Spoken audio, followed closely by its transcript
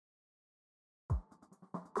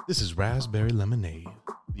This is Raspberry Lemonade,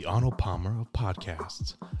 the Arnold Palmer of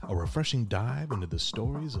podcasts, a refreshing dive into the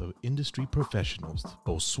stories of industry professionals,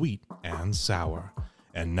 both sweet and sour.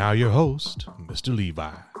 And now your host, Mr.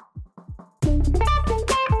 Levi.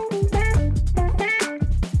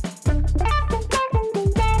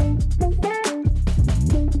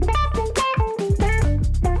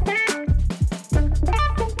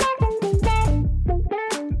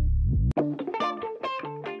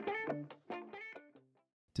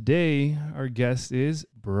 Today, our guest is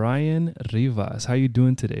Bryan Rivas. How you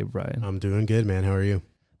doing today, Bryan? I'm doing good, man. How are you?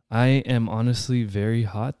 I am honestly very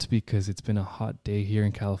hot because it's been a hot day here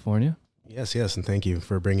in California. Yes, and thank you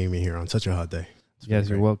for bringing me here on such a hot day. Yes,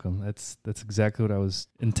 you're welcome. That's exactly what I was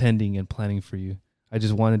intending and planning for you. I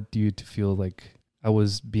just wanted you to feel like I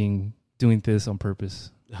was doing this on purpose.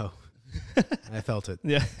 Oh, I felt it.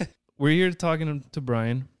 Yeah. We're here talking to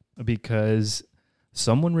Bryan because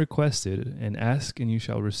someone requested and ask and you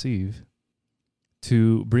shall receive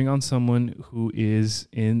to bring on someone who is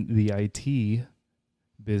in the IT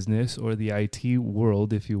business or the IT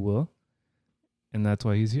world, if you will. And that's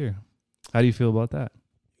why he's here. How do you feel about that?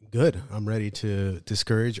 Good. I'm ready to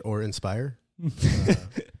discourage or inspire.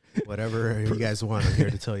 Whatever you guys want, I'm here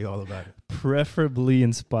to tell you all about it. Preferably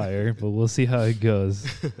inspire, but we'll see how it goes.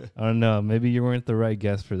 I don't know. Maybe you weren't the right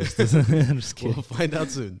guest for this. I'm just kidding. We'll find out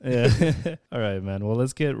soon. Yeah. All right, man. Well,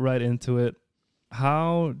 let's get right into it.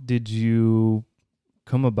 How did you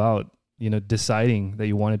come about, deciding that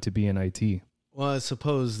you wanted to be in IT? Well, I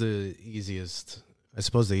suppose the easiest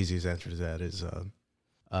answer to that is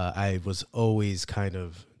I was always kind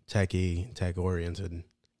of tech oriented.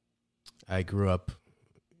 I grew up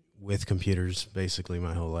with computers basically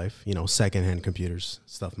my whole life, secondhand computers,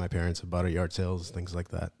 stuff my parents had bought at yard sales, things like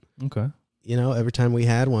that. Okay. Every time we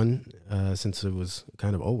had one, since it was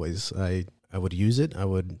kind of always, I would use it. I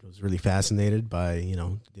was really fascinated by,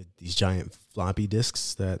 these giant floppy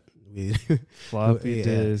disks that we... Floppy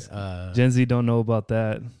disk. Gen Z don't know about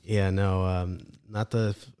that. Yeah, no, not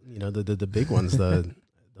the big ones, the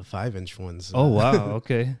 5-inch ones. Oh, wow.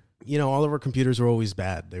 Okay. All of our computers were always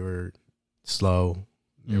bad. They were slow.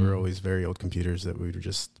 They were always very old computers that we would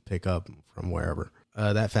just pick up from wherever.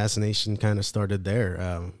 That fascination kind of started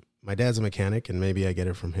there. My dad's a mechanic, and maybe I get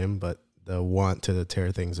it from him, but the want to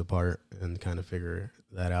tear things apart and kind of figure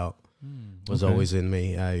that out was always in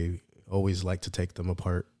me. I always liked to take them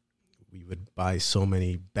apart. We would buy so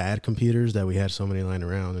many bad computers that we had so many lying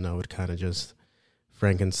around, and I would kind of just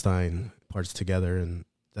Frankenstein parts together, and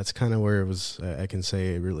that's kind of where it was, I can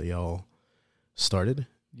say it really all started.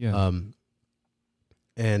 Yeah.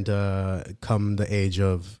 And come the age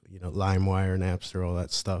of, LimeWire, Napster, all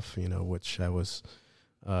that stuff, which I was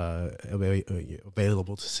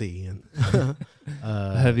available to see. And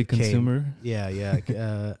a heavy consumer. Yeah.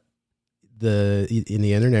 In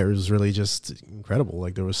the internet, it was really just incredible.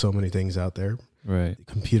 Like, there was so many things out there. Right.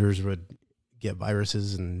 Computers would get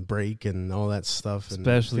viruses and break and all that stuff.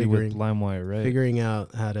 Especially with LimeWire, right? Figuring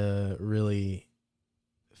out how to really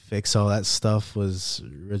fix all that stuff was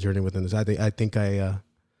a journey within this. I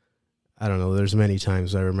don't know. There's many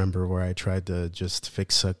times I remember where I tried to just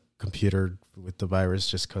fix a computer with the virus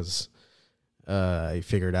just because I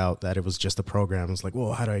figured out that it was just a program. I was like,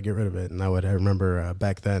 well, how do I get rid of it? And I remember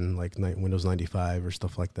back then, like Windows 95 or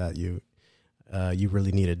stuff like that, you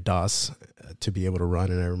really needed DOS to be able to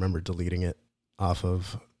run. And I remember deleting it off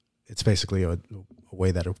of, it's basically a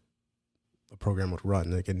way that a program would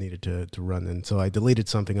run. Like, it needed to run. And so I deleted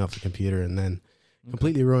something off the computer and then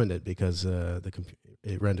completely ruined it because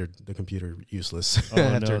it rendered the computer useless.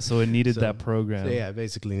 Oh, no. So it needed that program. So yeah, I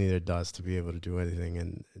basically needed DOS to be able to do anything.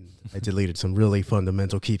 And I deleted some really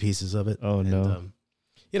fundamental key pieces of it. Oh, no.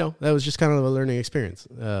 That was just kind of a learning experience.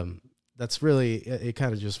 That's really, it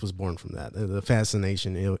kind of just was born from that. The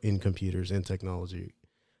fascination in computers and technology.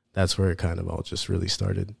 That's where it kind of all just really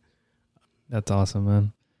started. That's awesome,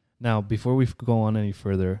 man. Now, before we go on any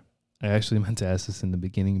further, I actually meant to ask this in the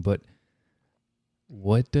beginning, but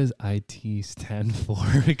what does IT stand for?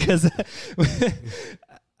 Because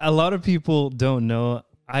a lot of people don't know.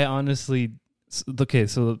 I honestly, okay,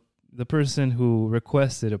 so the person who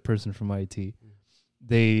requested a person from IT,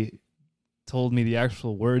 they told me the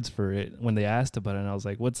actual words for it when they asked about it, and I was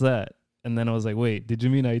like, what's that? And then I was like, wait, did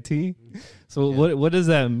you mean IT? So yeah. What does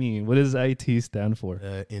that mean? What does IT stand for?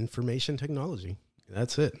 Information technology.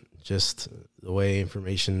 That's it. Just the way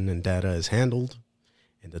information and data is handled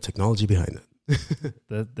and the technology behind it.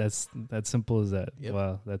 That's simple as that. Yep.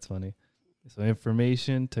 Wow, that's funny. So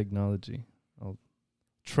information technology. I'll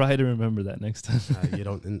try to remember that next time.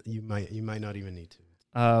 You might not even need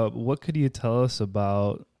to. What could you tell us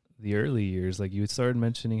about the early years? Like, you started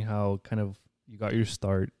mentioning how kind of you got your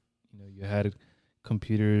start. You know, you had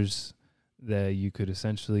computers that you could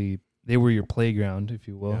essentially, they were your playground, if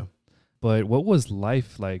you will. Yeah. But what was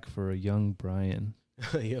life like for a young Bryan?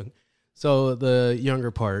 Young. So the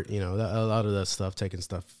younger part, you know, a lot of that stuff, taking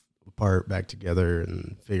stuff apart, back together,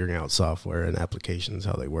 and figuring out software and applications,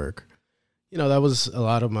 how they work. You know, that was a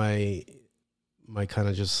lot of my kind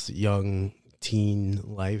of just young teen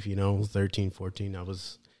life, you know, 13, 14.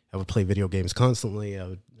 I would play video games constantly.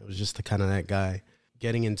 I was just the kind of that guy.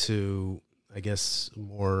 Getting into, I guess,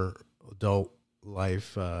 more adult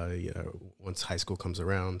life, you know, once high school comes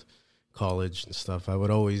around, college and stuff, I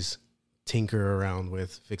would always tinker around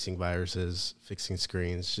with fixing viruses, fixing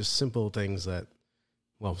screens, just simple things that,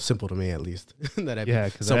 well, simple to me at least. That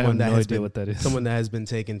Because I have no idea what that is. Someone that has been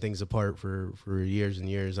taking things apart for years and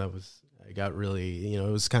years. I got really, you know,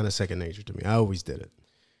 it was kind of second nature to me. I always did it.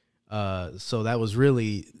 So that was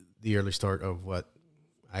really the early start of what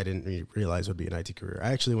I didn't really realize would be an IT career.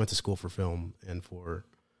 I actually went to school for film and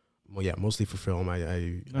mostly for film.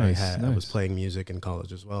 I was playing music in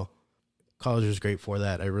college as well. College was great for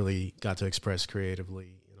that. I really got to express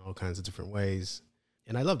creatively in all kinds of different ways.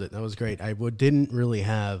 And I loved it. That was great. I didn't really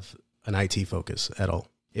have an IT focus at all.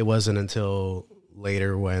 It wasn't until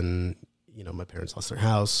later when, you know, my parents lost their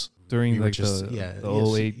house. During the 08 market so crash.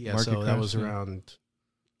 That was around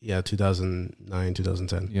 2009,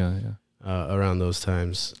 2010. Yeah. Around those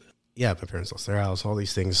times. Yeah, my parents lost their house. All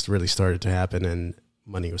these things really started to happen, and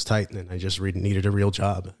money was tight, and I just needed a real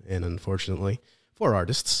job. And unfortunately, for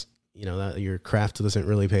artists, you know, that your craft doesn't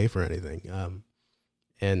really pay for anything.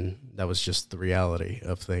 And that was just the reality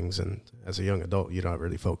of things. And as a young adult, you're not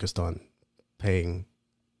really focused on paying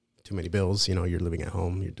too many bills. You know, you're living at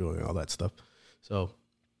home, you're doing all that stuff. So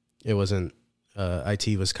it wasn't,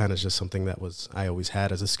 IT was kind of just something that I always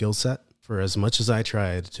had as a skill set. For as much as I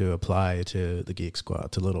tried to apply to the Geek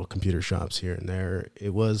Squad, to little computer shops here and there,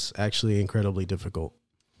 it was actually incredibly difficult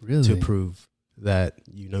to prove that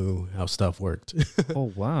you knew how stuff worked.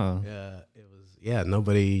 Oh, wow. Yeah, it was. Yeah,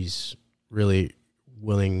 nobody's really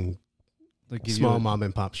willing. Like small mom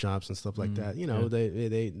and pop shops and stuff like that. You know,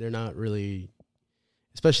 they're not really,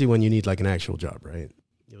 especially when you need like an actual job, right?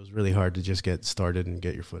 It was really hard to just get started and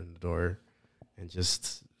get your foot in the door and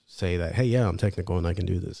just say that, hey, yeah, I'm technical and I can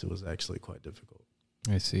do this. It was actually quite difficult.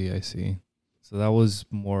 I see. So that was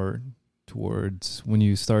more towards when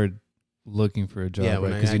you started looking for a job. Yeah,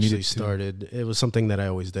 when right? I actually started, it was something that I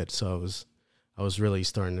always did. So I was really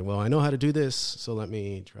starting to, well, I know how to do this, so let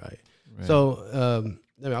me try. Right. So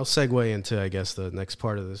I'll segue into, I guess, the next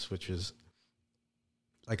part of this, which is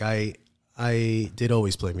like I did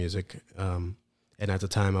always play music. And at the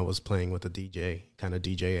time I was playing with a DJ, kind of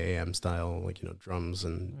DJ AM style, like, you know, drums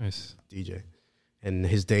and DJ. And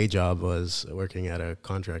his day job was working at a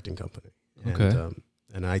contracting company. Okay.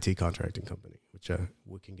 And an IT contracting company, which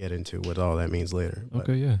we can get into what all that means later. But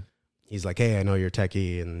okay, yeah. He's like, hey, I know you're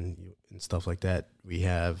techie and stuff like that. We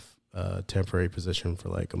have a temporary position for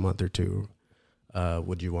like a month or two.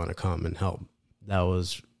 Would you want to come and help? That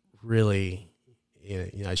was really...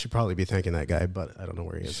 You know, I should probably be thanking that guy, but I don't know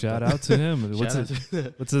where he is. Shout out to him.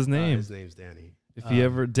 What's his name? His name's Danny.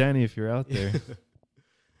 Danny, if you're out there.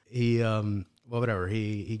 He whatever.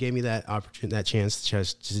 He gave me that opportunity, that chance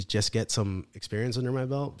to just get some experience under my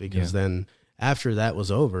belt, because then after that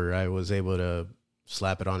was over, I was able to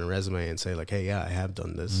slap it on a resume and say like, hey, yeah, I have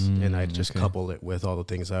done this, and I just coupled it with all the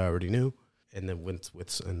things I already knew, and then with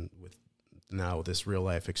now this real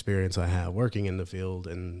life experience I have working in the field,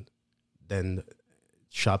 and then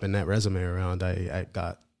shopping that resume around, I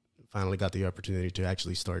finally got the opportunity to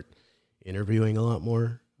actually start interviewing a lot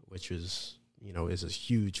more, which is a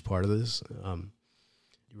huge part of this.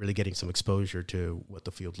 Really getting some exposure to what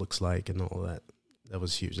the field looks like and all that. That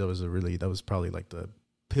was huge. That was probably like the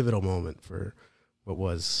pivotal moment for what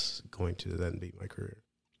was going to then be my career.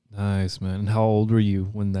 Nice, man. And how old were you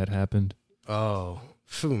when that happened? Oh,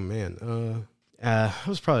 man. I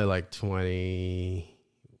was probably like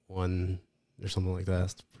 21 or something like that.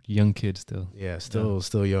 That's a pretty young kid still. Yeah,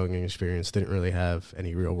 still young and experienced. Didn't really have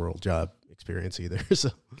any real world job experience either.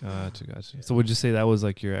 So Gotcha. Yeah. So would you say that was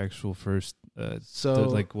like your actual first,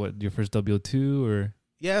 your first W-2 or?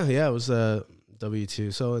 Yeah, it was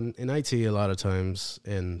W-2. So in IT, a lot of times,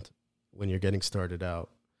 and when you're getting started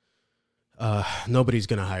out, nobody's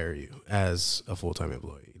going to hire you as a full-time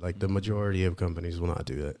employee. Like the majority of companies will not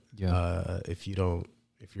do that. Yeah. If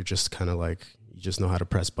you're just kind of like, you just know how to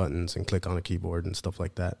press buttons and click on a keyboard and stuff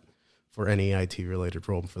like that. For any IT related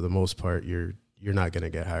role, for the most part, you're not going to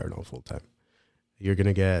get hired on full time. You're going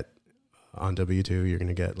to get on W-2, you're going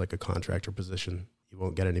to get like a contractor position. You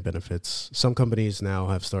won't get any benefits. Some companies now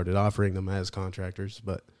have started offering them as contractors,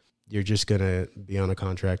 but you're just going to be on a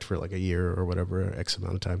contract for like a year or whatever, X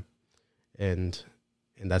amount of time. And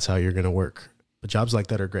that's how you're going to work. But jobs like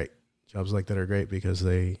that are great. Jobs like that are great because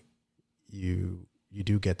you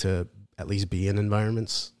do get to at least be in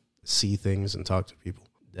environments, see things, and talk to people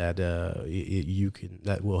that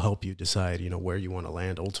that will help you decide, where you want to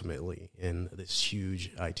land ultimately in this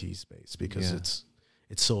huge IT space, because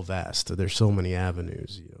it's so vast. There's so many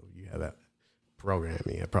avenues. You have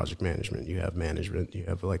programming, you have project management, you have management, you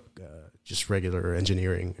have just regular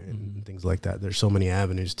engineering and things like that. There's so many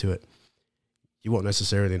avenues to it. You won't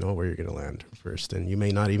necessarily know where you're going to land first, and you may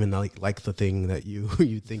not even like the thing that you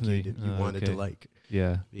think you wanted to like.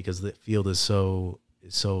 Yeah, because the field is so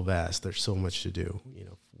vast. There's so much to do.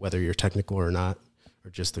 Whether you're technical or not, or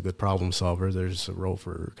just a good problem solver, there's a role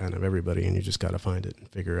for kind of everybody, and you just got to find it and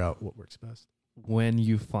figure out what works best. When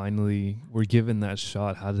you finally were given that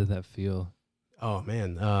shot, how did that feel? Oh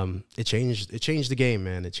man, it changed the game,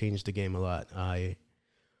 man. It changed the game a lot.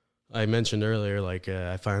 I mentioned earlier,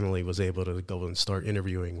 I finally was able to go and start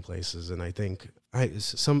interviewing places, and I think I'm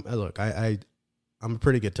a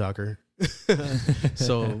pretty good talker.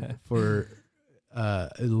 So for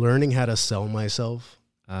learning how to sell myself,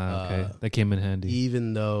 that came in handy.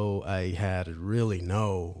 Even though I had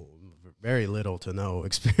very little to no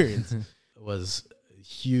experience, was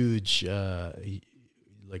huge,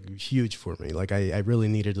 huge for me. I really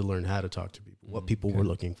needed to learn how to talk to people, what people were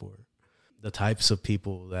looking for, the types of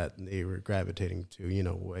people that they were gravitating to.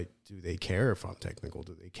 What do they care if I'm technical?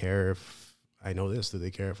 Do they care if I know this? Do they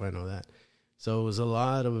care if I know that? So it was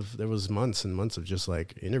there was months and months of just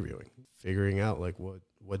interviewing, figuring out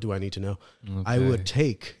what do I need to know. Okay. I would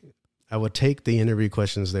take the interview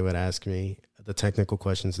questions they would ask me, the technical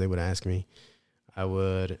questions they would ask me. I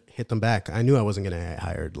would hit them back. I knew I wasn't going to get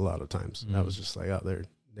hired a lot of times. I was just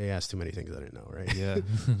they asked too many things I didn't know, right? Yeah.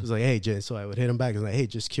 It was hey, Jay, so I would hit them back and hey,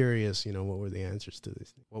 just curious, what were the answers to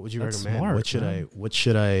this? What would you recommend? Smart, what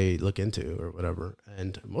should I look into or whatever?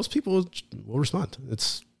 And most people will respond.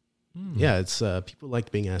 It's people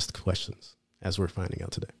like being asked questions, as we're finding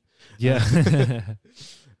out today. Yeah.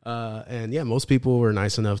 And most people were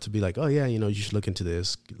nice enough to be oh yeah, you should look into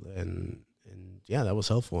this. And yeah, that was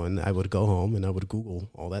helpful. And I would go home and I would Google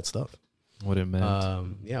all that stuff. What it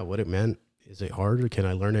meant. What it meant. Is it hard, or can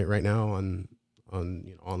I learn it right now on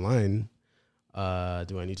online?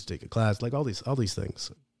 Do I need to take a class? All these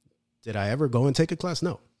things. Did I ever go and take a class?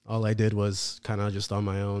 No. All I did was kind of just on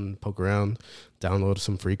my own poke around, download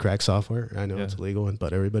some free crack software. I know it's illegal,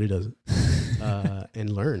 but everybody does it. And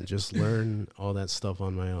learn all that stuff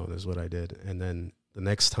on my own is what I did. And then the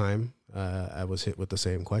next time I was hit with the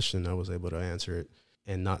same question, I was able to answer it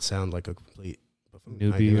and not sound like a complete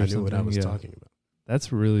newbie. I knew what I was talking about.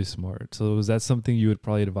 That's really smart. So was that something you would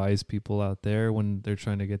probably advise people out there when they're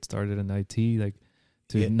trying to get started in IT,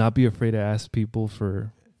 to not be afraid to ask people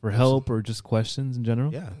for help or just questions in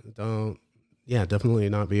general? Yeah, definitely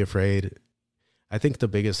not be afraid. I think the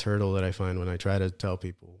biggest hurdle that I find when I try to tell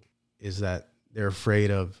people is that they're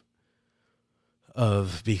afraid of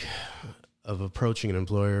approaching an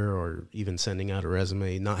employer or even sending out a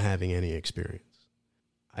resume, not having any experience.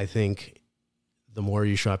 I think the more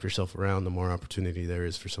you shop yourself around, the more opportunity there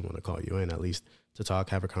is for someone to call you in, at least to talk,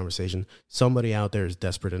 have a conversation. Somebody out there is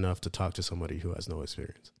desperate enough to talk to somebody who has no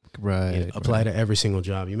experience. Right. Apply to every single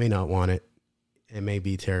job. You may not want it. It may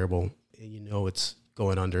be terrible. It's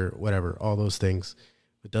going under, whatever, all those things.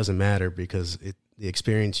 It doesn't matter because the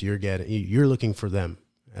experience you're getting, you're looking for them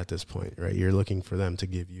at this point, right? You're looking for them to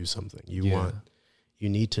give you something. You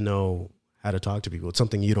need to know how to talk to people. It's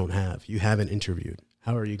something you don't have. You haven't interviewed.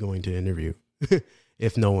 How are you going to interview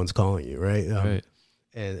if no one's calling you, right?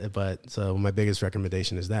 Right. So my biggest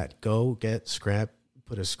recommendation is that go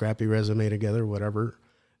put a scrappy resume together, whatever.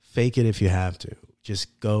 Fake it if you have to.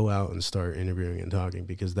 Just go out and start interviewing and talking,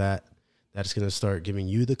 because that's going to start giving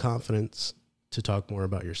you the confidence to talk more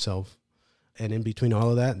about yourself. And in between all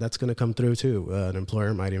of that, that's going to come through too. An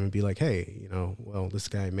employer might even be like, hey, this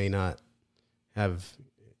guy may not have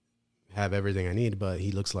everything I need, but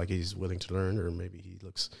he looks like he's willing to learn, or maybe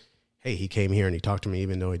he came here and he talked to me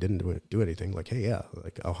even though he didn't do anything. Hey, yeah,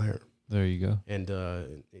 I'll hire him. There you go.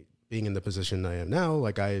 And being in the position I am now,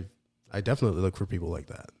 I definitely look for people like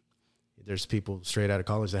that. There's people straight out of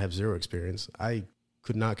college that have zero experience. I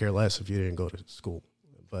could not care less if you didn't go to school.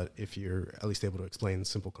 But if you're at least able to explain a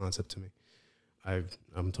simple concept to me,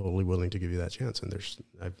 I'm totally willing to give you that chance. And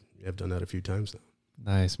I've done that a few times now.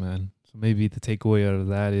 Nice, man. So maybe the takeaway out of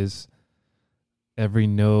that is every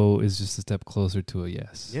no is just a step closer to a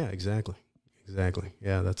yes. Yeah, exactly.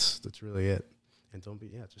 Yeah, that's really it. And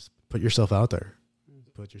just put yourself out there.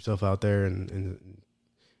 Put yourself out there and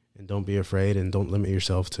and don't be afraid, and don't limit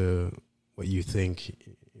yourself to what you think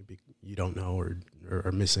you don't know or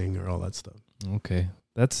are missing or all that stuff. Okay.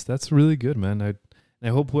 That's really good, man. I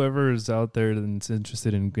hope whoever is out there that's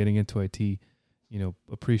interested in getting into IT,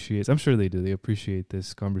 appreciates. I'm sure they do. They appreciate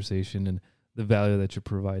this conversation and the value that you're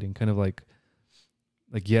providing. Kind of like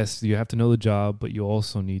yes, you have to know the job, but you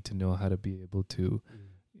also need to know how to be able to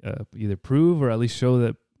either prove or at least show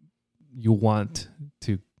that you want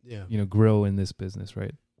to, grow in this business,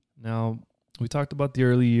 right? Now, we talked about the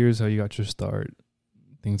early years, how you got your start,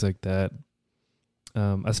 things like that.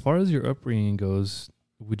 As far as your upbringing goes,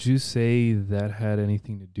 would you say that had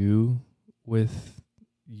anything to do with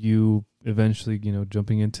you eventually,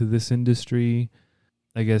 jumping into this industry?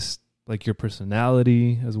 I guess like your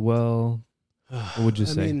personality as well. What would you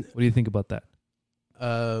say? What do you think about that?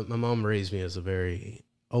 My mom raised me as she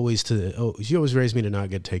always raised me to not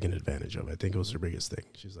get taken advantage of. I think it was her biggest thing.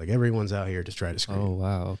 She's like, everyone's out here to try to screw you. Oh,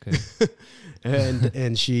 wow. Okay.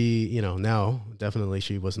 and she, now definitely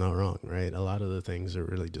she was not wrong, right? A lot of the things are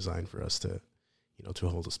really designed for us to, to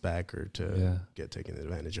hold us back or to get taken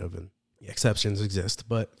advantage of. And exceptions exist,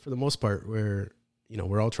 but for the most part, we're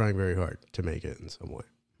all trying very hard to make it in some way.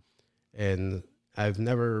 And I've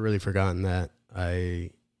never really forgotten that.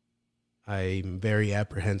 I'm very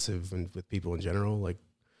apprehensive with people in general. Like,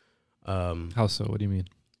 how so? What do you mean?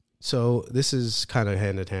 So this is kind of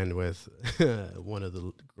hand in hand with one of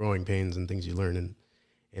the growing pains and things you learn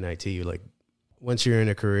in IT. Like, once you're in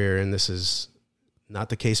a career, and this is not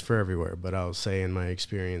the case for everywhere, but I'll say in my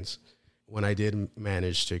experience, when I did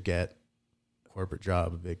manage to get a corporate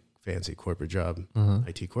job, a big fancy corporate job,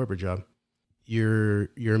 IT corporate job, you're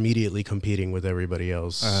immediately competing with everybody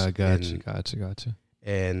else. Gotcha.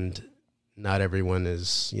 And not everyone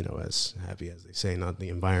is, as happy as they say. Not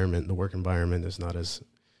the work environment is not as,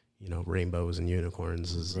 rainbows and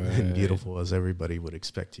unicorns and beautiful as everybody would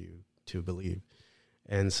expect you to believe.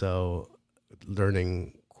 And so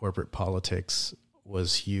learning corporate politics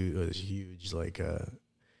was huge, like a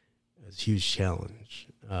huge challenge.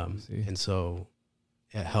 And so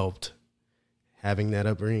it helped having that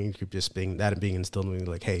upbringing, just being instilled in me,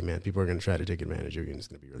 like, hey man, people are going to try to take advantage of you and it's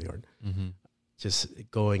going to be really hard. Mm-hmm. Just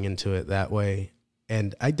going into it that way.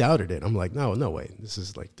 And I doubted it. I'm like, no way. This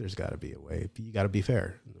is like, there's got to be a way. You got to be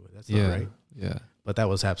fair. That's not right. Yeah. But that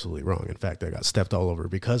was absolutely wrong. In fact, I got stepped all over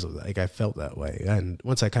because of that. Like, I felt that way. And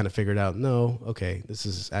once I kind of figured out, this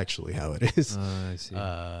is actually how it is. I see.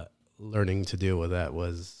 Learning to deal with that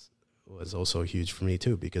was also huge for me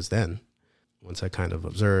too, because then once I kind of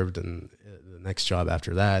observed, and the next job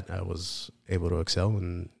after that, I was able to excel.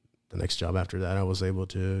 And the next job after that, I was able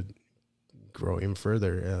to grow even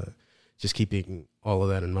further. Just keeping all of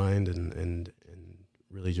that in mind and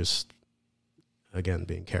really just, again,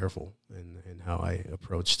 being careful in how I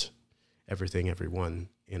approached everyone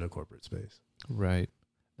in a corporate space. Right.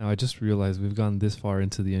 Now, I just realized we've gone this far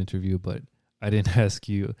into the interview, but I didn't ask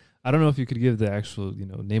you. I don't know if you could give the actual,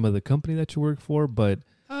 name of the company that you work for, but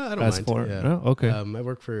I don't mind. Yeah. No? Okay. I'm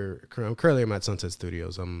currently I'm at Sunset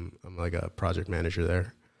Studios. I'm like a project manager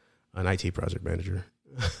there, an IT project manager.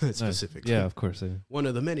 Specifically. Yeah, of course. One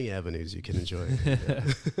of the many avenues you can enjoy.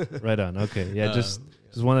 Right on. Okay. Yeah, just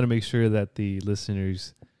wanted to make sure that the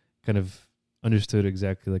listeners kind of understood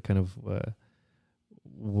exactly like kind of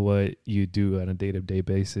what you do on a day-to-day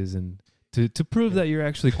basis, and to prove that you're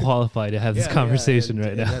actually qualified to have this conversation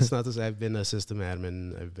right now. That's not to say I've been a system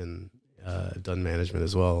admin. I've done management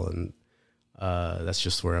as well, and that's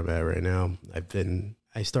just where I'm at right now.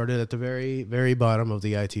 I started at the very, very bottom of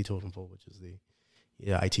the IT totem pole, which is the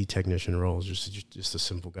IT technician role, just a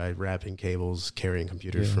simple guy wrapping cables, carrying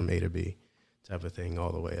computers from A to B type of thing,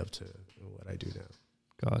 all the way up to what I do now.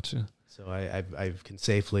 Gotcha. So I can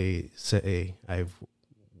safely say I've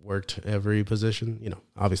worked every position.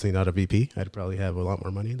 Obviously not a VP. I'd probably have a lot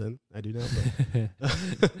more money than I do now.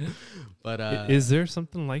 But is there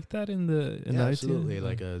something like that in the absolutely IT?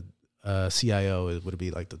 Like a CIO would be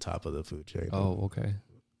like the top of the food chain. Oh, okay.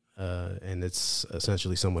 And it's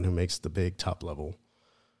essentially someone who makes the big top level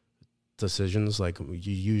decisions, like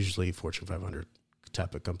usually Fortune 500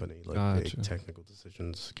 type of company, like big technical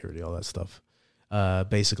decisions, security, all that stuff.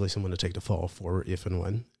 Basically someone to take the fall for if and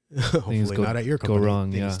when. Hopefully not at your company. Go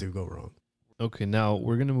wrong, things do go wrong. Okay, now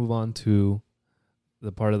we're going to move on to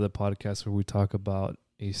the part of the podcast where we talk about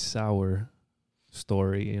a sour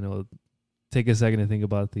story. Take a second to think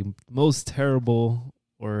about the most terrible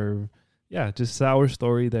or just sour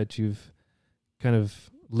story that you've kind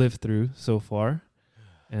of lived through so far.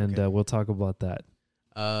 And we'll talk about that.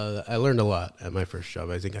 I learned a lot at my first job.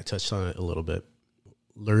 I think I touched on it a little bit.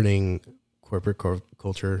 Learning corporate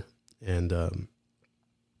culture and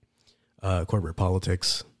corporate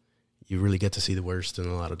politics you really get to see the worst in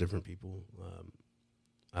a lot of different people.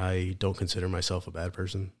 I don't consider myself a bad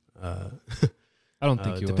person. I don't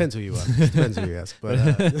think you depends are. who you are. Depends who you ask.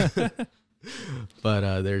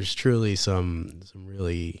 But there's truly some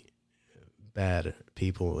really bad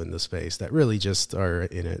people in the space that really just are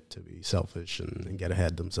in it to be selfish and get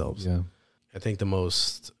ahead themselves. Yeah. I think the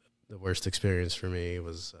worst experience for me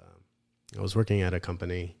was I was working at a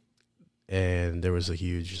company, and there was a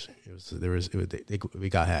huge. We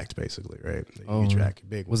got hacked basically, right? A huge hack,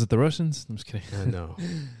 big. Was it the Russians? I'm just kidding. No,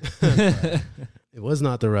 it was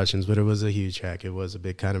not the Russians, but it was a huge hack. It was a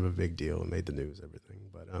big deal. It made the news, everything.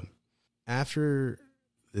 But after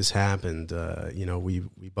this happened, we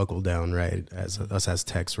buckled down, right? Us as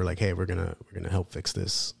techs, we're like, hey, we're gonna help fix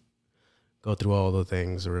this. Go through all the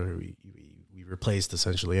things, or we replaced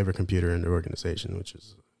essentially every computer in the organization, which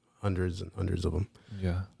is hundreds and hundreds of them.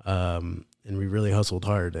 Yeah. And we really hustled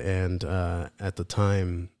hard. And at the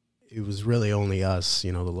time, it was really only us,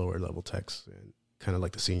 the lower level techs, and kind of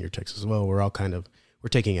like the senior techs as well. We're all we're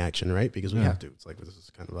taking action, right? Because we have to. It's like, this is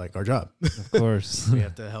kind of like our job. Of course. We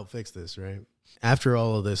have to help fix this, right? After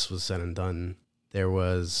all of this was said and done, there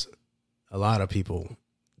was a lot of people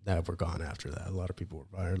that were gone after that. A lot of people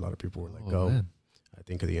were fired. A lot of people were let go. Man. I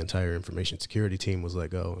think the entire information security team was let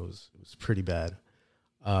go. It was pretty bad.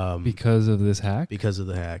 Because of this hack? Because of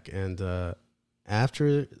the hack. And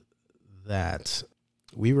after that,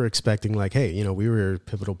 we were expecting like, hey, we were a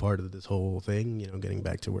pivotal part of this whole thing, getting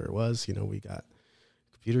back to where it was. We got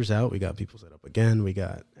computers out. We got people set up again. We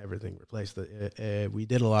got everything replaced. We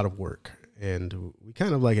did a lot of work. And we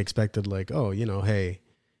kind of like expected like, oh, hey,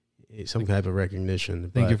 some type of recognition.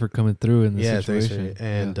 Thank you for coming through in this situation.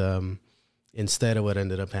 And instead of what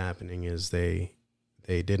ended up happening is we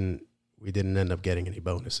didn't end up getting any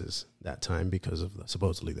bonuses that time because of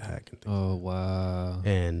supposedly the hack. And things. Oh, wow.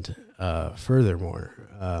 And furthermore,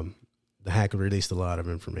 the hack released a lot of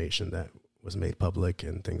information that was made public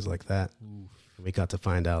and things like that. Oof. We got to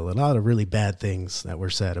find out a lot of really bad things that were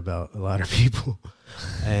said about a lot of people.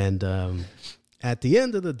 And at the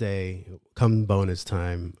end of the day, come bonus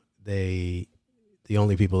time, the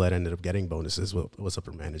only people that ended up getting bonuses was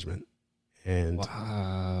upper management. And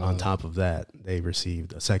on top of that, they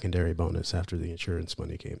received a secondary bonus after the insurance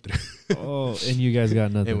money came through. Oh, and you guys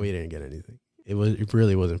got nothing. And we didn't get anything. It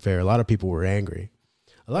really wasn't fair. A lot of people were angry.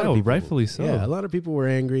 A lot of people, rightfully so. Yeah, a lot of people were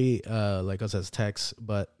angry, like us as techs.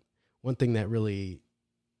 But one thing that really,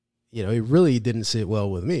 it really didn't sit well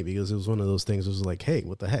with me, because it was one of those things. It was like, hey,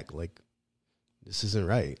 what the heck? Like, this isn't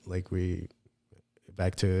right. Like,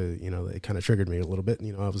 back to, it kind of triggered me a little bit.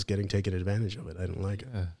 I was getting taken advantage of it. I didn't like it.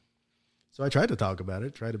 So I tried to talk about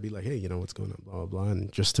it, try to be like, hey, what's going on, blah, blah, blah. And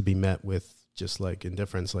just to be met with just like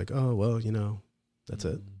indifference, like, oh, well, that's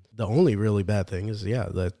it. The only really bad thing is,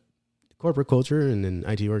 the corporate culture and an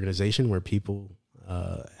IT organization where people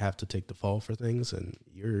have to take the fall for things, and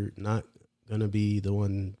you're not going to be the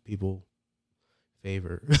one people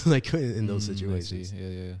favor, like in those situations.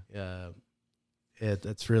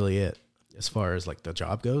 That's really it. As far as like the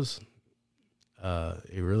job goes,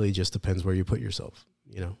 it really just depends where you put yourself.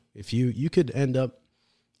 If you could end up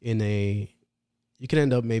maybe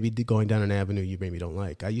going down an avenue you maybe don't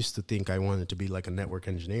like. I used to think I wanted to be like a network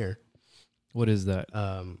engineer. What is that?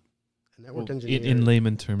 A network engineer. In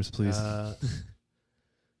layman terms, please.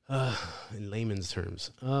 In layman's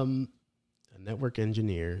terms, a network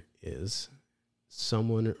engineer is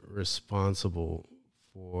someone responsible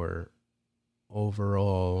for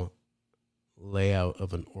overall layout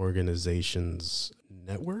of an organization's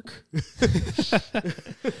network.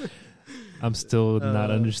 I'm still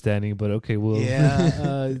not understanding, but okay, well,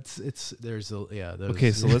 okay,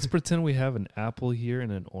 so let's pretend we have an apple here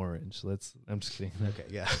and an orange. I'm just kidding. Okay,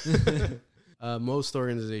 yeah. Most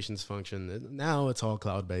organizations function now. It's all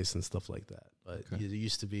cloud based and stuff like that. But it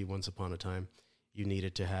used to be, once upon a time, you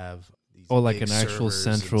needed to have these like an actual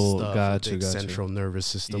central, central nervous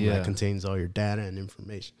system that contains all your data and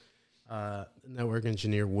information. Network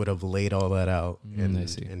engineer would have laid all that out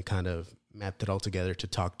and kind of mapped it all together to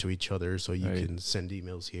talk to each other, so you can send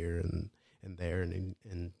emails here and there,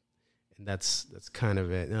 and that's kind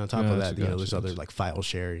of it. And on top of that, there's other like file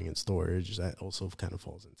sharing and storage that also kind of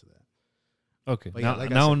falls into that. Okay, but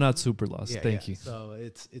now I'm not super lost. Thank you. So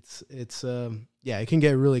it's it can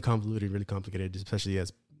get really convoluted, really complicated, especially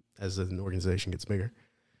as an organization gets bigger.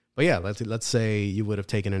 But yeah, let's say you would have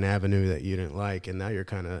taken an avenue that you didn't like, and now you're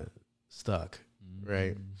kind of stuck,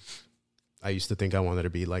 right? I used to think I wanted to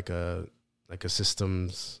be like a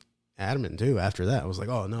systems admin too. After that, I was like,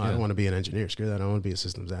 oh no, I don't want to be an engineer. Screw that. I want to be a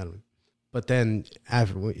systems admin. But then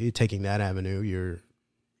after you taking that avenue, you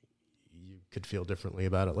could feel differently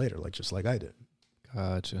about it later, just like I did.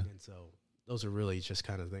 Gotcha. And so those are really just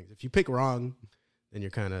kind of things. If you pick wrong, then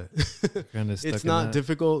you're kind of it's not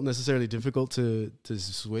necessarily difficult to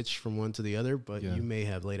switch from one to the other, but you may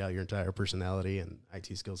have laid out your entire personality and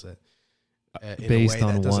IT skill set in based a way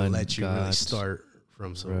on that doesn't one. let you really start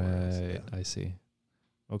from somewhere else. Right. I see.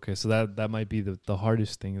 Okay, so that might be the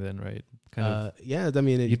hardest thing then, right? Yeah, I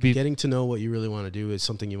mean, getting to know what you really want to do is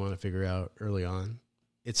something you want to figure out early on.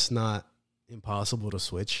 It's not impossible to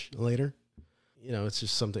switch later. You know, it's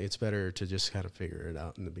just something, it's better to just kind of figure it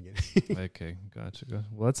out in the beginning. Okay, gotcha.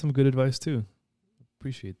 Well, that's some good advice too.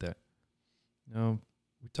 Appreciate that. Now,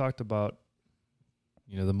 we talked about,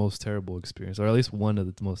 the most terrible experience, or at least one of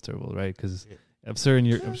the most terrible, right? Because I'm sure in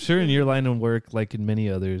your line of work, like in many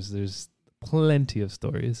others, there's plenty of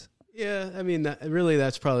stories. Yeah, I mean,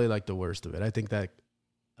 that's probably like the worst of it. I think that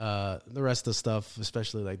the rest of the stuff,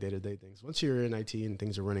 especially like day-to-day things, once you're in IT and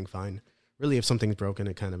things are running fine, really, if something's broken,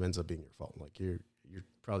 it kind of ends up being your fault. Like you're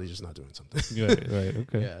probably just not doing something. Right.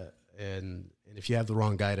 Okay. Yeah, and if you have the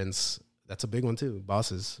wrong guidance, that's a big one too.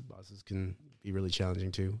 Bosses can be really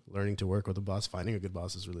challenging too. Learning to work with a boss, finding a good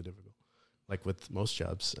boss is really difficult. Like with most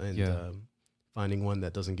jobs, and finding one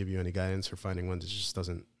that doesn't give you any guidance, or finding one that just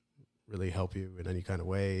doesn't really help you in any kind of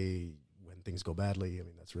way when things go badly. I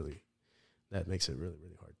mean, that makes it really,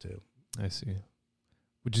 really hard too. I see.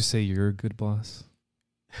 Would you say you're a good boss?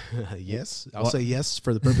 Yes. I'll say yes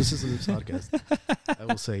for the purposes of this podcast. I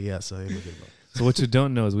will say yes, I am a good boss. So what you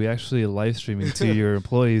don't know is we actually live streaming to your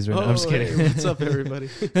employees right now. I'm just kidding. Hey, what's up, everybody?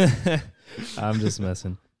 I'm just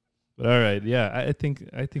messing. But all right, yeah, I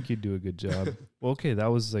think you do a good job. Well, okay, that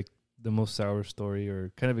was like the most sour story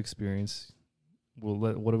or kind of experience.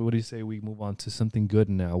 What do you say we move on to something good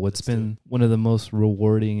now? What's been one of the most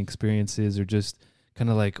rewarding experiences, or just kind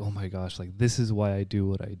of like, oh my gosh, like this is why I do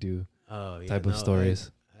what I do type of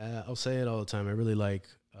stories? I'll say it all the time. I really like,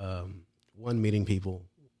 meeting people.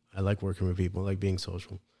 I like working with people. I like being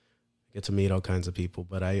social. I get to meet all kinds of people,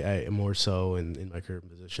 but I more so in my current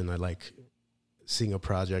position, I like seeing a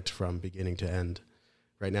project from beginning to end.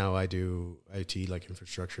 Right now I do IT, like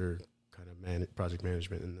infrastructure kind of project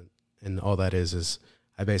management, and all that is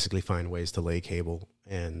I basically find ways to lay cable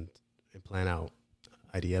and plan out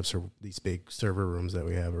IDFs, or these big server rooms that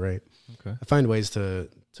we have, right? Okay. I find ways to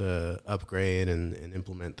upgrade and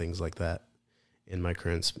implement things like that in my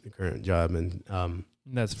current job, and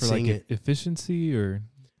that's for like efficiency, or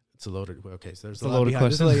it's a loaded. Okay, so there's a loaded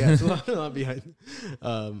question. There's a lot behind.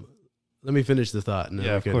 Let me finish the thought, and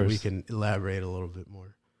then we can elaborate a little bit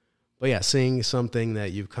more. But yeah, seeing something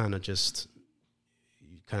that you've kind of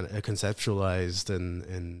conceptualized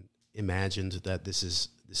and imagined that this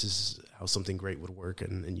is how something great would work,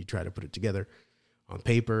 and you try to put it together on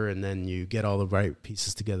paper, and then you get all the right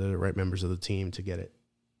pieces together, the right members of the team to get it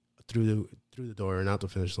through the door and out the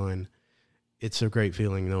finish line. It's a great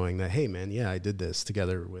feeling knowing that, hey man, yeah, I did this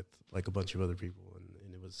together with like a bunch of other people,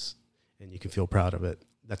 and you can feel proud of it.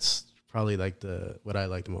 That's probably like what I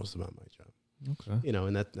like the most about my job. Okay.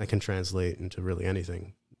 And that can translate into really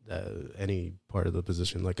anything, any part of the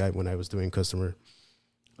position. Like when I was doing customer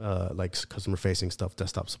facing stuff,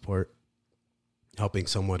 desktop support, helping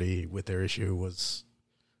somebody with their issue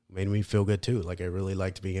made me feel good too. Like I really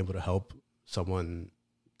liked being able to help someone,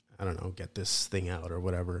 I don't know, get this thing out or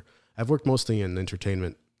whatever. I've worked mostly in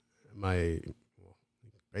entertainment.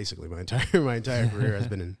 Basically my entire career has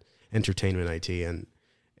been in entertainment IT,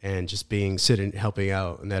 and just helping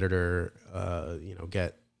out an editor,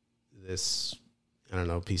 get this, I don't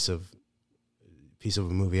know, piece of a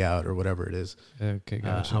movie out or whatever it is. Okay,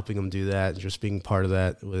 gotcha. Helping them do that, just being part of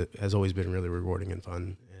that has always been really rewarding and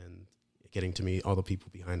fun, and getting to meet all the people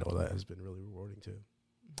behind all that has been really rewarding too.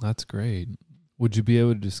 That's great. Would you be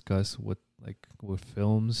able to discuss what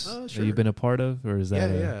films that you've been a part of, or is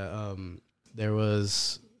that? There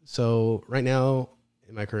was, so right now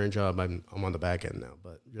in my current job, I'm on the back end now,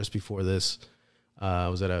 but just before this, I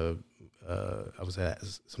was at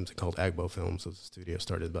something called Agbo Films, a studio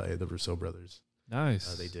started by the Russo brothers.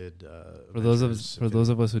 Nice. They did for those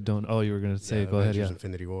of us who don't. Oh, you were gonna say, go ahead. Yeah.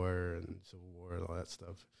 Infinity War and Civil War and all that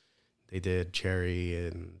stuff. They did Cherry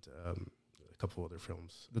and a couple other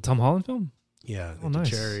films. The Tom Holland film. Yeah. They did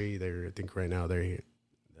Cherry. I think right now they're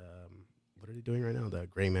what are they doing right now? The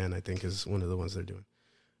Gray Man, I think, is one of the ones they're doing.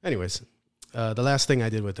 Anyways, the last thing I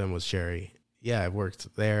did with them was Cherry. Yeah, I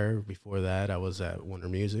worked there. Before that, I was at Warner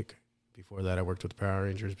Music. Before that, I worked with the Power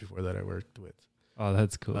Rangers. Before that, I worked with. Oh,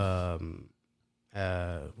 that's cool. Where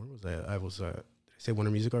was I? I was. Did I say Warner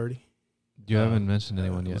Music already? You haven't mentioned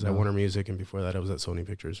anyone yet. I was at Warner Music, and before that, I was at Sony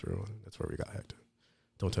Pictures for a while. That's where we got hacked.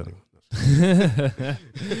 Don't tell anyone.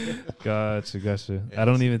 Gotcha. I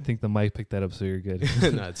don't even think the mic picked that up, so you're good.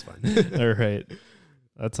 No, it's fine. All right.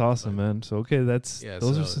 That's awesome, man. So okay, those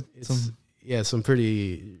are some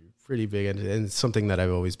pretty big, and something that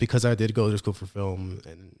I've always, because I did go to school for film,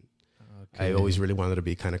 and I always really wanted to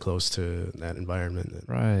be kind of close to that environment, and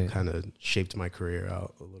right. kind of shaped my career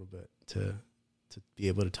out a little bit to be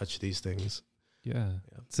able to touch these things. Yeah.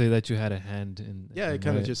 Say that you had a hand in. Yeah, it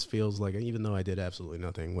kind of just feels like, even though I did absolutely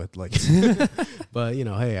nothing with like, but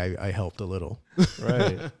hey, I helped a little.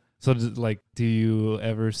 Right. So do you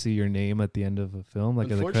ever see your name at the end of a film,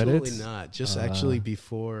 like at the credits? Unfortunately not. Just actually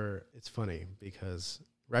before, it's funny because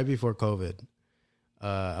right before COVID,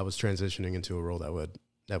 I was transitioning into a role that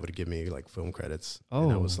would give me like film credits. Oh.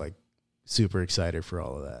 And I was like super excited for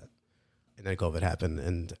all of that. And then COVID happened,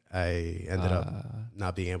 and I ended up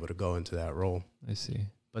not being able to go into that role. I see.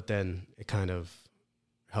 But then it kind of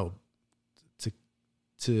helped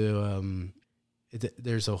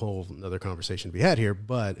there's a whole another conversation to be had here,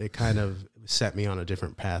 but it kind of set me on a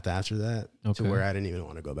different path after that, to where I didn't even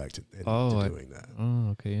want to go back to doing that. Oh,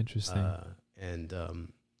 okay, interesting. And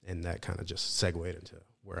that kind of just segued into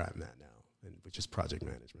where I'm at now, which is project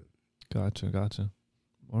management. Gotcha.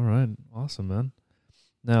 All right, awesome, man.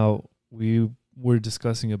 Now, we were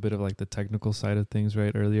discussing a bit of like the technical side of things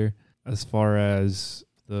right earlier, as far as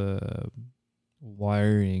the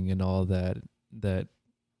wiring and all that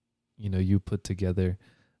you put together.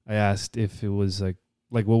 I asked if it was like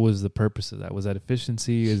what was the purpose of that? Was that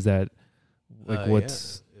efficiency? Is that like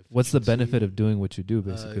what's the benefit of doing what you do,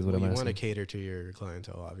 basically is what I'm asking. You want to cater to your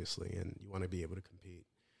clientele, obviously, and you want to be able to compete.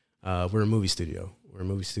 We're a movie studio.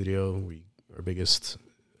 Our biggest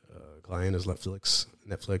client is Netflix.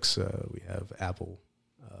 We have Apple,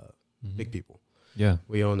 big people. Yeah.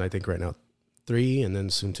 We own, I think right now, 3, and then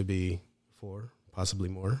soon to be 4, possibly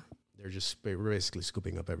more. They're just basically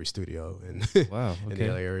scooping up every studio in the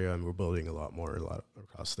LA area, and we're building a lot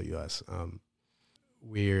across the U.S. A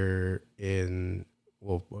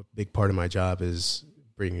big part of my job is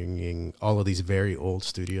bringing all of these very old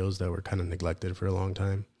studios that were kind of neglected for a long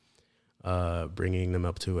time, bringing them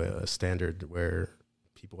up to a standard where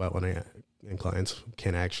people out and clients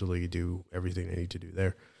can actually do everything they need to do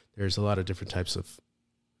there. There's a lot of different types of,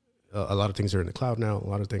 a lot of things are in the cloud now. A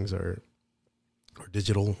lot of things are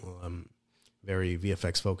digital, very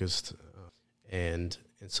VFX focused. And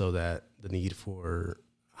so that the need for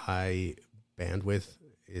high bandwidth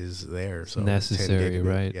is there. So necessary, 10 gigabit,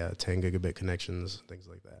 right? Yeah. 10 gigabit connections, things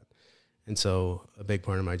like that. And so a big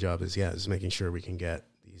part of my job is making sure we can get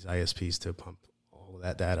these ISPs to pump all of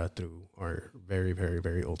that data through our very, very,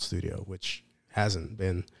 very old studio, which hasn't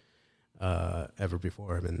been ever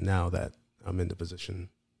before. I mean, now that I'm in the position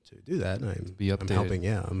to do that,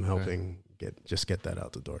 I'm helping get that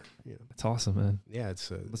out the door. It's awesome, man. Yeah, it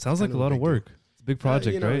sounds like a lot of work. It's a big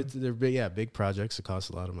project, right? They're big projects. It costs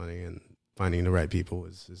a lot of money, and finding the right people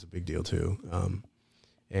is a big deal too.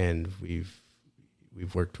 And we've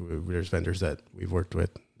worked with, there's vendors that we've worked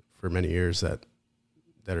with for many years that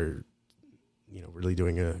are really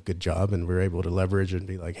doing a good job, and we're able to leverage and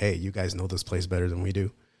be like, hey, you guys know this place better than we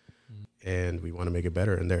do, and we want to make it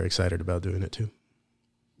better, and they're excited about doing it too.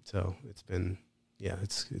 So it's been,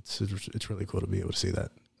 it's really cool to be able to see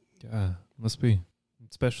that. Yeah, must be,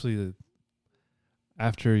 especially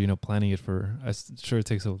after planning it for. I'm sure it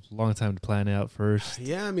takes a long time to plan it out first.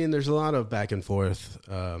 Yeah, I mean, there's a lot of back and forth,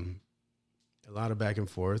 and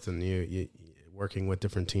you working with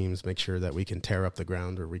different teams, make sure that we can tear up the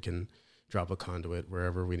ground or we can drop a conduit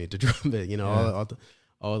wherever we need to drop it.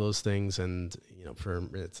 All those things, and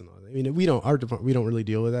permits and all that. I mean, we don't really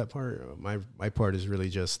deal with that part. My part is really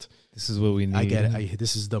just, this is what we need. I get it.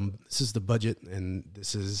 This is the budget, and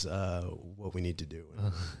this is what we need to do.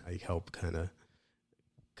 And I help kind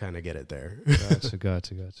of get it there. Gotcha.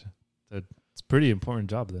 So it's a pretty important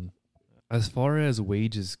job then. As far as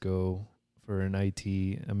wages go for an IT,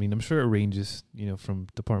 I mean, I'm sure it ranges, from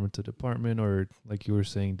department to department, or like you were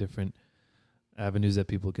saying, different avenues that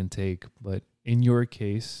people can take. But in your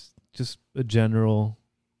case, just a general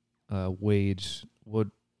wage,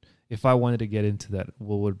 if I wanted to get into that,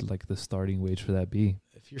 what would like the starting wage for that be?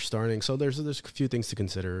 If you're starting, so there's a few things to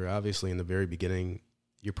consider. Obviously, in the very beginning,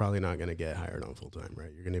 you're probably not going to get hired on full time,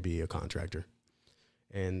 right? You're going to be a contractor.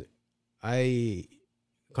 And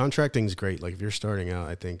contracting is great. Like if you're starting out,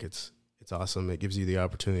 I think it's awesome. It gives you the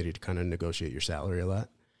opportunity to kind of negotiate your salary a lot,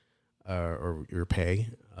 or your pay.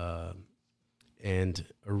 And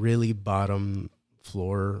a really bottom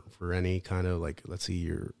floor for any kind of, like, let's say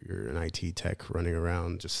you're an IT tech running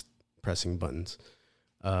around just pressing buttons.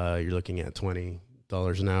 You're looking at $20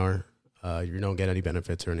 an hour. You don't get any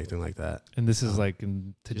benefits or anything like that. And this is like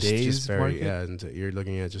in today's market? Yeah, and you're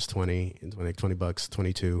looking at just $20 bucks,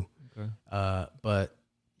 22. Okay. But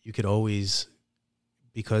you could always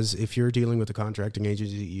because if you're dealing with a contracting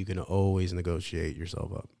agency, you can always negotiate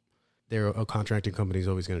yourself up. A contracting company is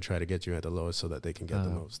always going to try to get you at the lowest so that they can get the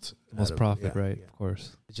most profit, right? Yeah. Of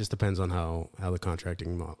course. It just depends on how the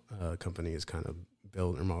contracting company is kind of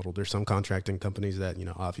built or modeled. There's some contracting companies that, you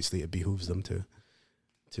know, obviously it behooves them to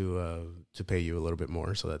pay you a little bit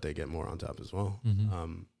more so that they get more on top as well.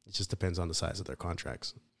 Mm-hmm. It just depends on the size of their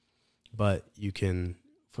contracts. But you can,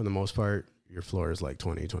 for the most part, your floor is like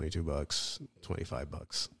 $20, $22,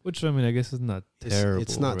 $25. Which, I mean, I guess is not terrible.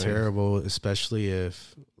 It's not right? terrible, especially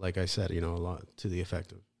if, like I said, you know, a lot to the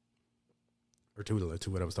effect of, or to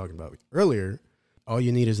what I was talking about earlier, all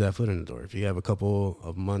you need is that foot in the door. If you have a couple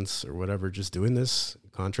of months or whatever just doing this,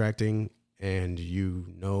 contracting, and you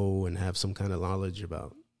know and have some kind of knowledge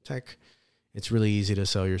about tech, it's really easy to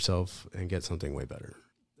sell yourself and get something way better.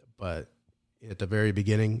 But at the very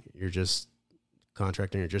beginning, you're just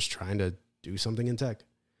contracting, you're just trying to do something in tech.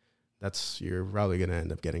 You're probably going to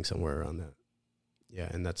end up getting somewhere around that. Yeah,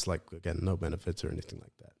 and that's like, again, no benefits or anything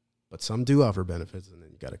like that. But some do offer benefits, and then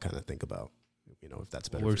you got to kind of think about, you know, if that's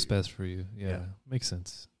better. Works best for you. Yeah, makes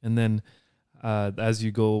sense. And then as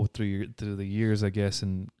you go through the years, I guess,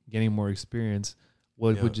 and getting more experience,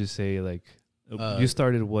 what would you say? Like, you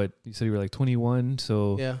started what? You said you were like 21.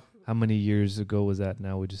 So yeah. How many years ago was that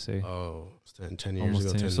now, would you say? Oh, 10 years Almost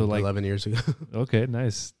ago, 10 10, so like 11 years ago. Okay,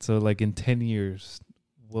 nice. So like in 10 years,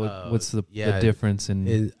 what's the difference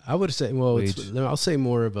in I would say, well, wage? I'll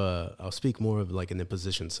speak more of like in the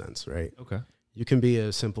position sense, right? Okay. You can be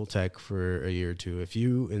a simple tech for a year or two. If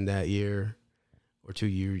you, in that year or two,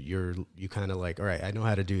 you kind of like, all right, I know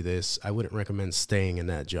how to do this. I wouldn't recommend staying in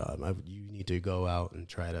that job. You need to go out and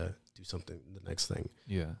try to do something, the next thing.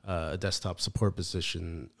 Yeah. A desktop support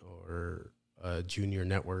position or a junior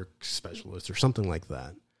network specialist or something like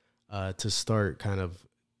that, to start kind of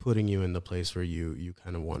putting you in the place where you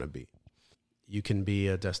kind of want to be. You can be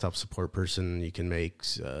a desktop support person. You can make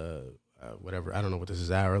whatever. I don't know what this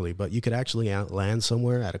is hourly, but you could actually land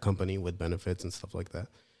somewhere at a company with benefits and stuff like that.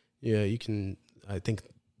 Yeah, you can. I think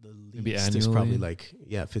the least is probably like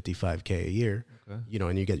 $55K a year. Okay. You know,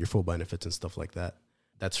 and you get your full benefits and stuff like that.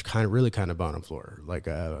 That's really kind of bottom floor. Like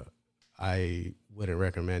I wouldn't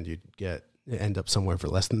recommend you end up somewhere for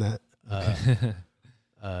less than that.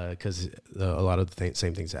 Because a lot of the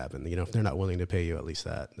same things happen. You know, if they're not willing to pay you at least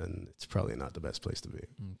that, then it's probably not the best place to be.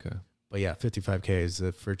 Okay. But yeah, $55K is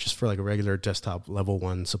for like a regular desktop level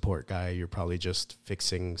 1 support guy. You're probably just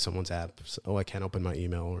fixing someone's app. Oh, I can't open my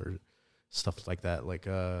email or stuff like that. Like,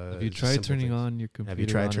 have you tried turning on your computer? Have you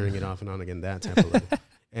tried turning it off and on again? That type of level.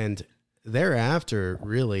 And thereafter,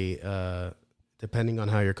 really, depending on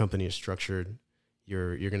how your company is structured,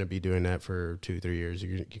 you're going to be doing that for 2-3 years.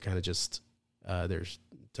 You kind of just there's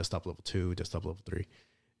desktop level 2, desktop level 3,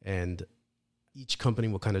 and each company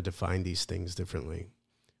will kind of define these things differently.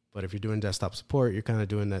 But if you're doing desktop support, you're kind of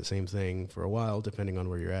doing that same thing for a while, depending on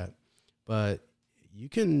where you're at. But you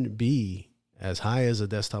can be as high as a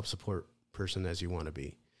desktop support person as you want to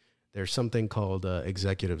be. There's something called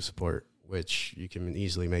executive support, which you can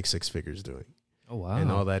easily make 6 figures doing. Oh, wow.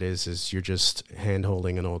 And all that is you're just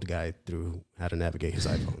hand-holding an old guy through how to navigate his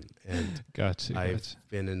iPhone. And I've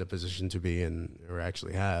been in a position to be in, or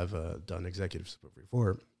actually have done executive support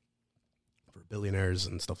before for billionaires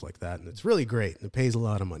and stuff like that. And it's really great. And it pays a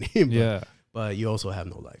lot of money. But you also have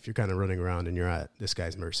no life. You're kind of running around and you're at this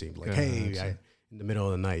guy's mercy. Like, hey, in the middle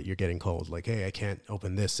of the night, you're getting called. Like, hey, I can't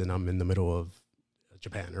open this and I'm in the middle of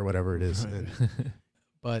Japan or whatever it is. Right.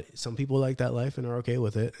 But some people like that life and are okay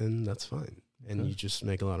with it, and that's fine. And you just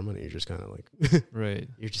make a lot of money. You're just kind of like, right.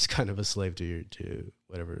 You're just kind of a slave to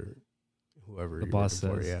whoever the boss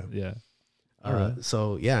says. For, yeah. All right.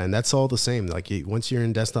 So yeah, and that's all the same. Like once you're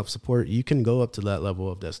in desktop support, you can go up to that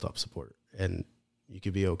level of desktop support, and you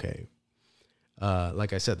could be okay.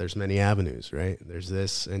 Like I said, there's many avenues, right? There's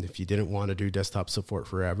this, and if you didn't want to do desktop support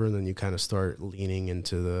forever, then you kind of start leaning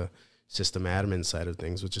into the system admin side of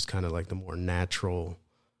things, which is kind of like the more natural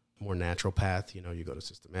path. You know, you go to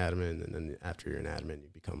system admin, and then after you're an admin, you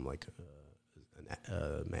become like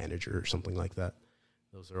a manager or something like that.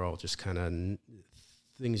 Those are all just kind of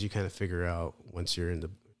things you kind of figure out once you're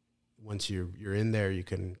in there. You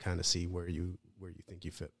can kind of see where you think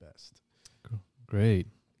you fit best. Great.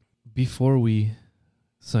 Before we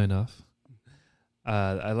sign off,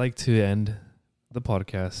 I like to end the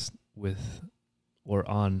podcast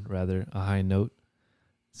on a high note.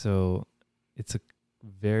 So it's a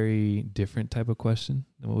very different type of question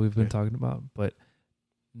than what we've been talking about, but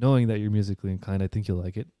knowing that you're musically inclined, I think you'll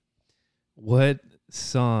like it. What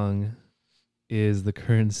song is the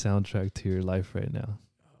current soundtrack to your life right now?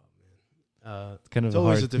 Oh It's kind of It's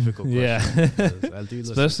always hard. a difficult question. Yeah. because I do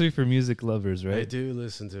listen, Especially for music lovers, I right? do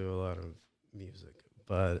listen to a lot of music,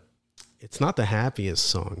 but it's not the happiest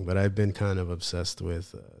song. But I've been kind of obsessed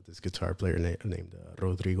with this guitar player named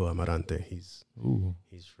Rodrigo Amarante. He's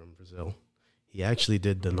from Brazil. He actually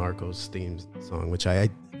did the Narcos theme song, which I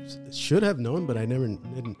should have known, but I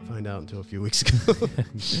didn't find out until a few weeks ago.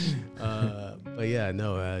 But yeah,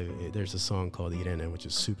 no, there's a song called Irene, which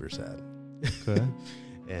is super sad. Okay.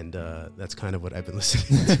 And that's kind of what I've been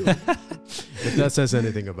listening to. If that says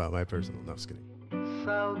anything about my personal, no, I'm just kidding.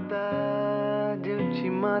 Saudade, eu te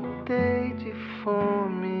matei de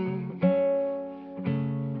fome.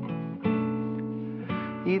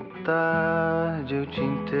 E tarde eu te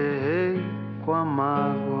enterrei com a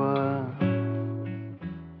mágoa.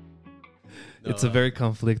 It's a very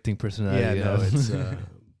conflicting personality. Yeah, no, it's.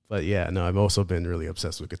 But yeah, no, I've also been really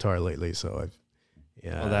obsessed with guitar lately. So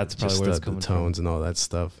Well, that's probably just where it's the coming tones and all that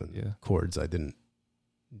stuff and Yeah. chords. I didn't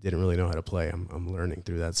really know how to play. I'm learning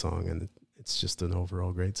through that song, and it's just an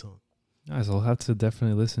overall great song. Nice. I'll have to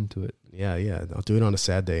definitely listen to it. Yeah. I'll do it on a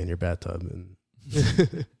sad day in your bathtub, and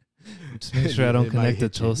Just make sure I don't It might connect the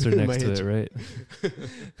hit you. toaster It next might to hit it, you.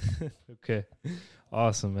 right? Okay.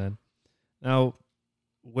 Awesome, man. Now,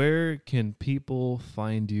 where can people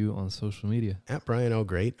find you on social media? at Bryan L.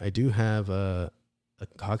 Great, I do have a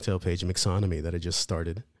cocktail page, Mixonomy, that I just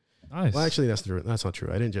started. Nice. Well, actually, that's not true.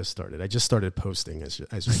 I didn't just start it. I just started posting. I should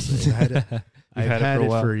say. I've had it for a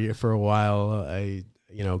while. for a while. I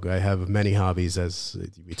have many hobbies, as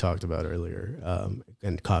we talked about earlier,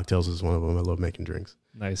 and cocktails is one of them. I love making drinks.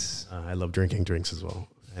 Nice. I love drinking drinks as well.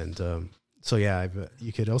 And so yeah,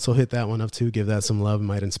 you could also hit that one up too. Give that some love. It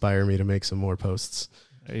might inspire me to make some more posts.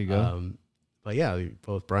 There you go. But yeah,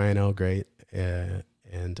 both Bryan L. Great and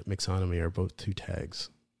Mixonomy are both two tags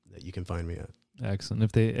that you can find me at. Excellent.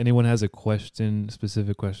 If anyone has a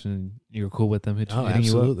specific question, you're cool with them hitting you up?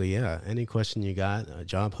 Absolutely, yeah. Any question you got,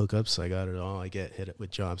 job hookups, I got it all. I get hit with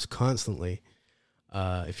jobs constantly.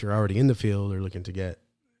 If you're already in the field or looking to get,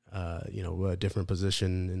 a different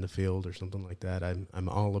position in the field or something like that, I'm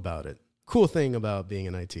all about it. Cool thing about being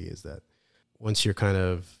in IT is that once you're kind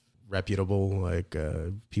of reputable, like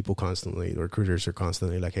recruiters are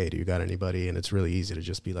constantly like, hey, do you got anybody? And it's really easy to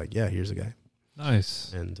just be like, yeah, here's a guy.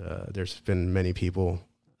 Nice. And there's been many people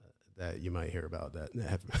that you might hear about that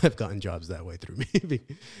have gotten jobs that way through me.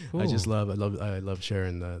 Cool. I love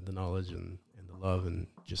sharing the knowledge and the love, and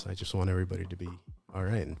I just want everybody to be all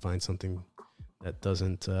right and find something that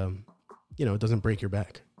doesn't doesn't break your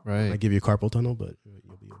back. Right. I give you a carpal tunnel, but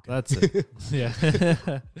you'll be okay. That's it. Yeah.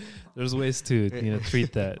 There's ways to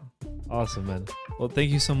treat that. Awesome, man. Well, thank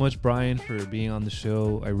you so much, Bryan, for being on the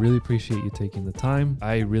show. I really appreciate you taking the time.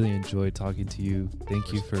 I really enjoyed talking to you.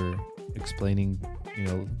 Thank you for explaining,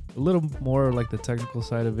 a little more like the technical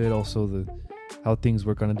side of it, also how things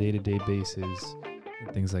work on a day-to-day basis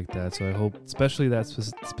and things like that. So I hope, especially that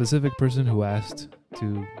specific person who asked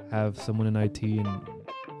to have someone in IT and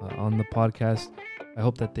on the podcast, I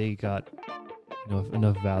hope that they got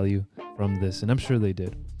enough value from this, and I'm sure they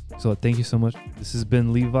did. So thank you so much. This has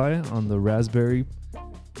been Levi on the Raspberry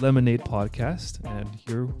Lemonade podcast, and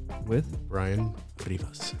here with Bryan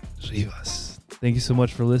Rivas. Thank you so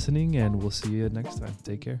much for listening, and we'll see you next time.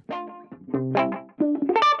 Take care.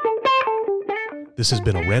 This has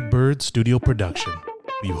been a Redbird Studio production.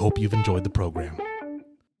 We hope you've enjoyed the program.